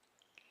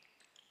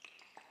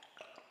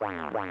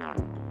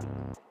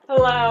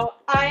Hello,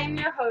 I am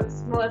your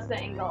host, Melissa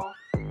Engel.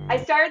 I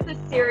started this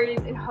series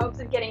in hopes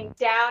of getting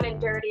down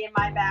and dirty in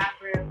my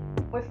bathroom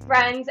with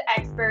friends,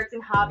 experts,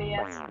 and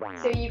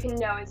hobbyists so you can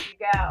know as you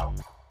go.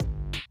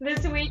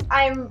 This week,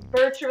 I am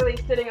virtually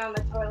sitting on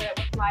the toilet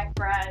with my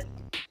friend,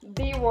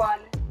 the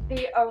one,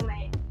 the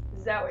only,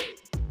 Zoe.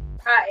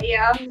 Hi,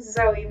 I'm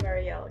Zoe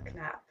Marielle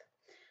Knapp.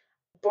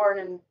 Born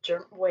in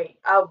Wait,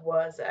 I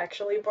was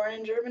actually born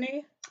in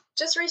Germany.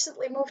 Just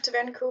recently moved to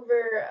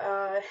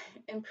Vancouver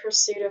in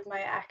pursuit of my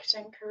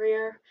acting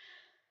career.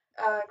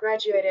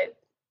 Graduated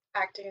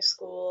acting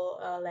school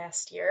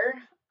last year,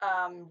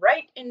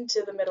 right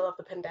into the middle of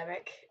the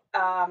pandemic.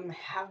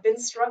 Have been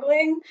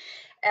struggling,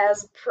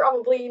 as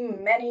probably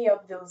many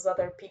of those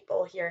other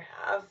people here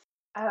have.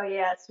 Oh,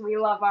 yes, we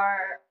love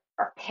our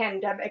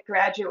pandemic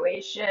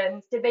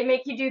graduations. Did they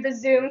make you do the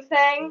Zoom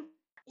thing?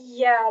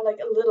 Yeah, like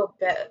a little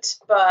bit,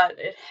 but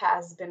it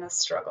has been a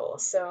struggle.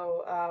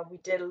 So we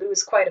did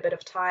lose quite a bit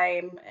of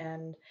time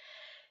and,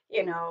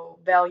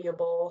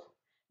 valuable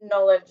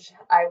knowledge,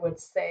 I would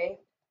say.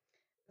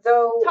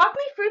 Though Talk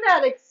me through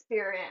that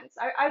experience.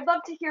 I'd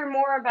love to hear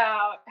more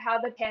about how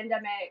the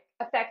pandemic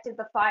affected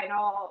the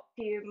final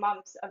few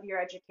months of your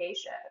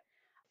education.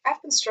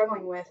 I've been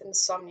struggling with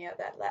insomnia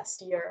that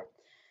last year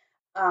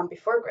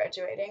before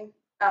graduating.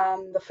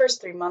 The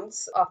first 3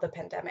 months of the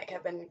pandemic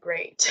have been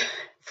great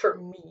for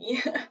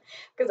me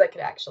because I could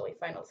actually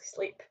finally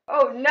sleep.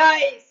 Oh,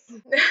 nice!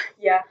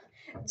 Yeah,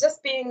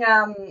 just being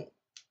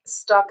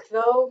stuck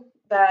though,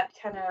 that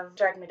kind of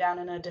dragged me down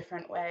in a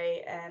different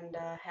way, and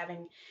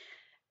having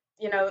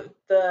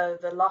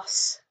the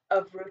loss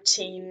of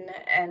routine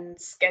and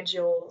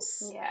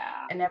schedules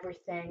Yeah. and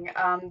everything.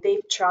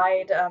 They've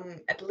tried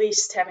at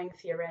least having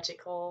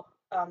theoretical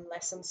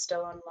lessons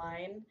still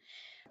online.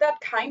 That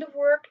kind of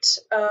worked.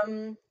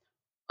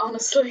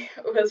 Honestly,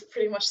 it was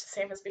pretty much the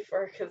same as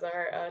before because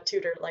our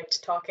tutor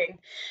liked talking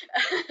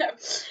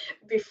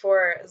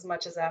before as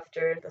much as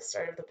after the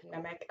start of the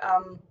pandemic.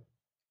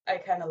 I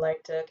kind of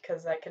liked it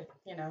because I could,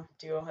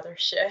 do other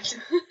shit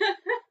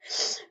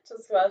just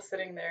while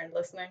sitting there and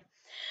listening.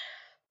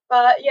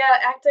 But yeah,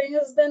 acting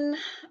has been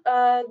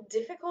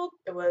difficult.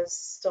 It was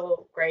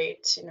still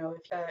great,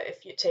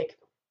 if you take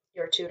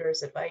your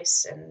tutor's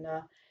advice, and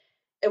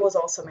it was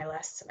also my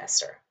last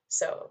semester.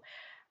 So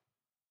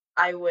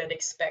I would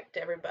expect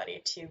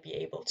everybody to be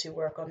able to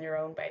work on their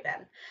own by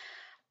then.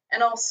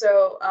 And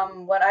also,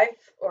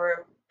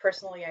 or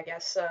personally, I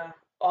guess,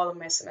 all of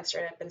my semester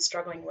had been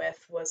struggling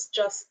with was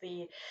just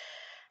the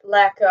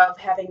lack of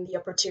having the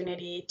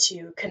opportunity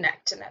to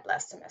connect in that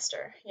last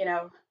semester.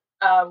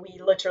 We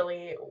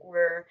literally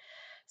were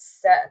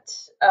set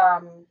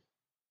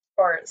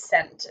or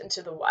sent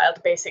into the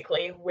wild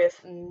basically with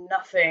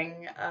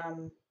nothing,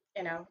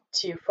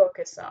 to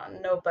focus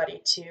on,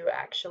 nobody to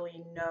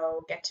actually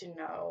get to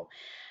know.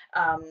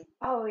 Um,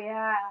 Oh,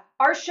 yeah.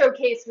 Our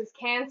showcase was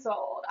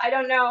canceled. I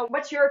don't know.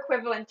 What's your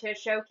equivalent to a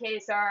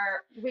showcase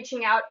or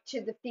reaching out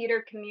to the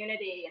theater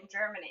community in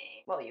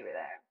Germany while you were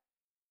there?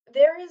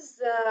 there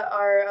is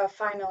our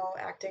final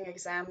acting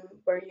exam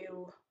where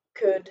you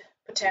could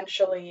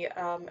potentially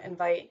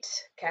invite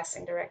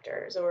casting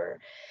directors or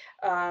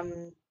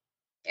um,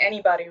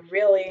 anybody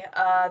really.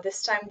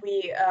 This time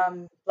we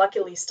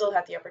luckily still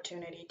had the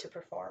opportunity to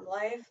perform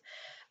live,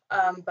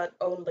 but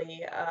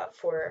only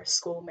for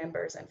school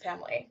members and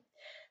family.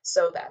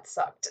 So that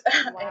sucked.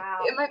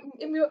 Wow.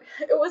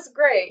 It was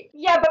great.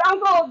 Yeah, but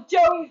Uncle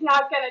Joey's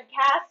not gonna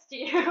cast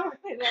you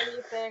in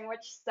anything,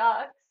 which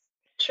sucks.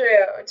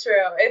 True,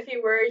 true. If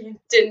you were,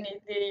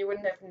 you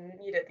wouldn't have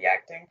needed the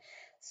acting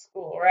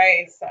school,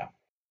 right? So,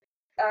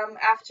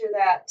 after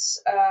that,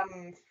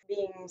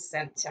 being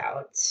sent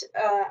out,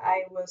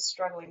 I was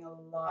struggling a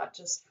lot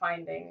just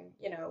finding,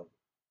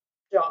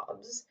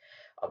 jobs.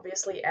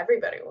 Obviously,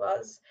 everybody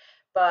was,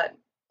 but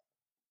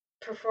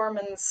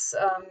performance,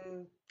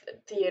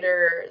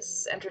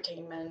 theaters,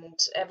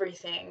 entertainment,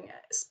 everything,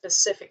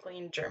 specifically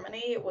in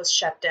Germany, was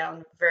shut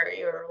down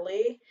very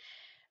early.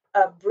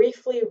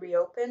 Briefly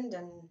reopened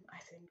in, I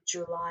think,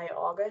 July,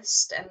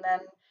 August, and then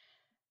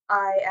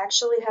I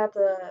actually had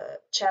the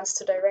chance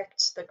to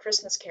direct the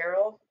Christmas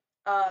Carol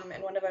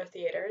in one of our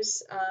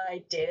theaters.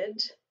 I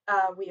did.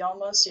 We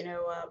almost,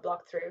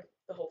 blocked through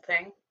the whole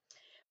thing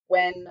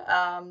when,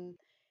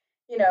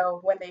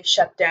 when they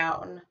shut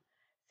down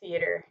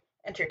theater,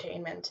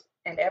 entertainment,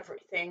 and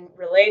everything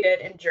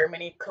related in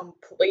Germany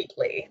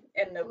completely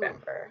in Oof.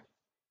 November.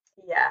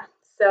 Yeah,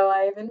 so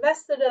I've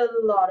invested a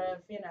lot of,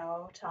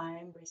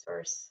 time,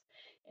 resource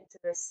into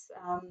this,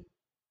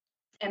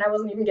 and I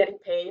wasn't even getting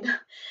paid,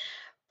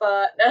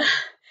 but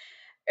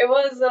it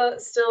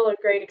was still a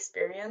great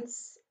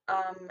experience.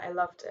 I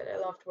loved it. I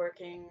loved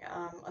working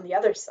on the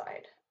other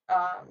side.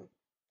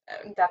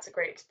 And that's a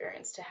great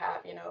experience to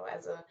have,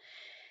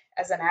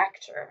 as an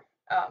actor,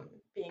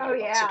 being Oh, able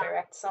to yeah.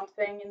 direct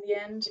something in the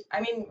end.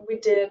 I mean, we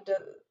did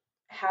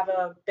have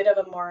a bit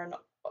of a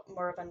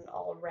more of an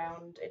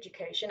all-round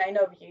education. I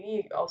know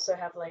you also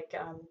have like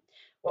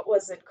what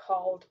was it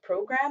called?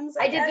 Programs,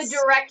 I I did the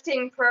guess.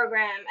 directing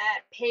program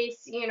at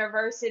Pace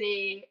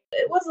University.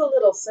 It was a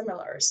little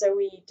similar. So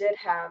we did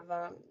have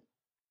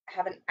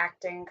an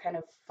acting kind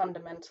of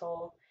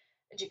fundamental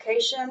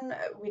education.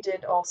 We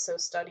did also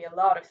study a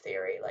lot of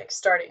theory, like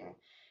starting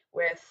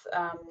with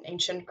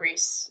ancient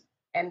Greece,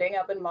 ending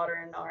up in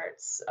modern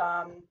arts.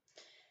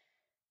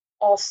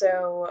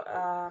 Also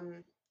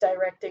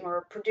directing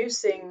or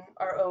producing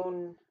our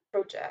own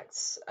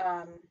projects.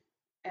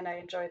 And I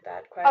enjoyed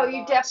that quite Oh, a you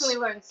lot. definitely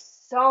learn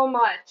so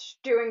much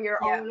doing your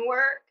Yeah, own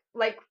work.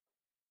 Like,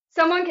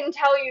 someone can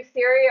tell you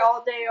theory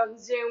all day on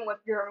Zoom with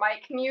your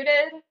mic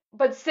muted,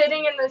 but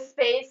sitting in the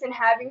space and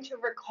having to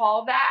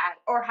recall that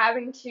or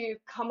having to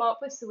come up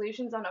with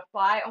solutions on a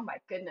fly, oh my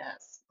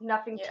goodness,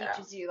 nothing yeah,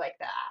 teaches you like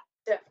that.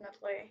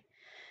 definitely.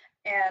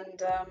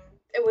 And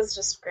it was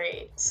just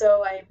great.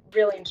 So I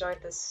really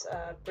enjoyed this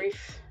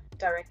brief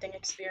directing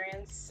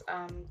experience.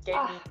 Ah,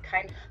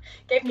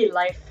 Gave me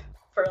life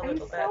for a I'm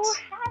little so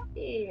bit.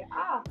 happy.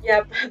 Ah.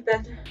 Yeah, but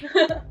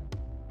then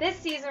This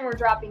season, we're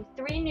dropping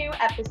 3 new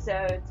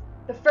episodes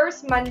the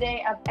first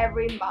Monday of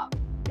every month.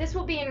 This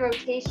will be in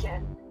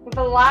rotation with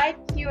a live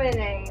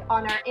Q&A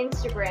on our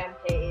Instagram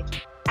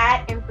page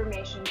at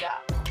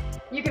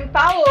InformationDump. You can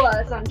follow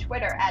us on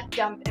Twitter at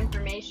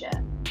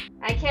DumpInformation.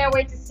 I can't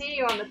wait to see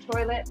you on the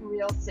toilet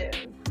real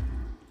soon.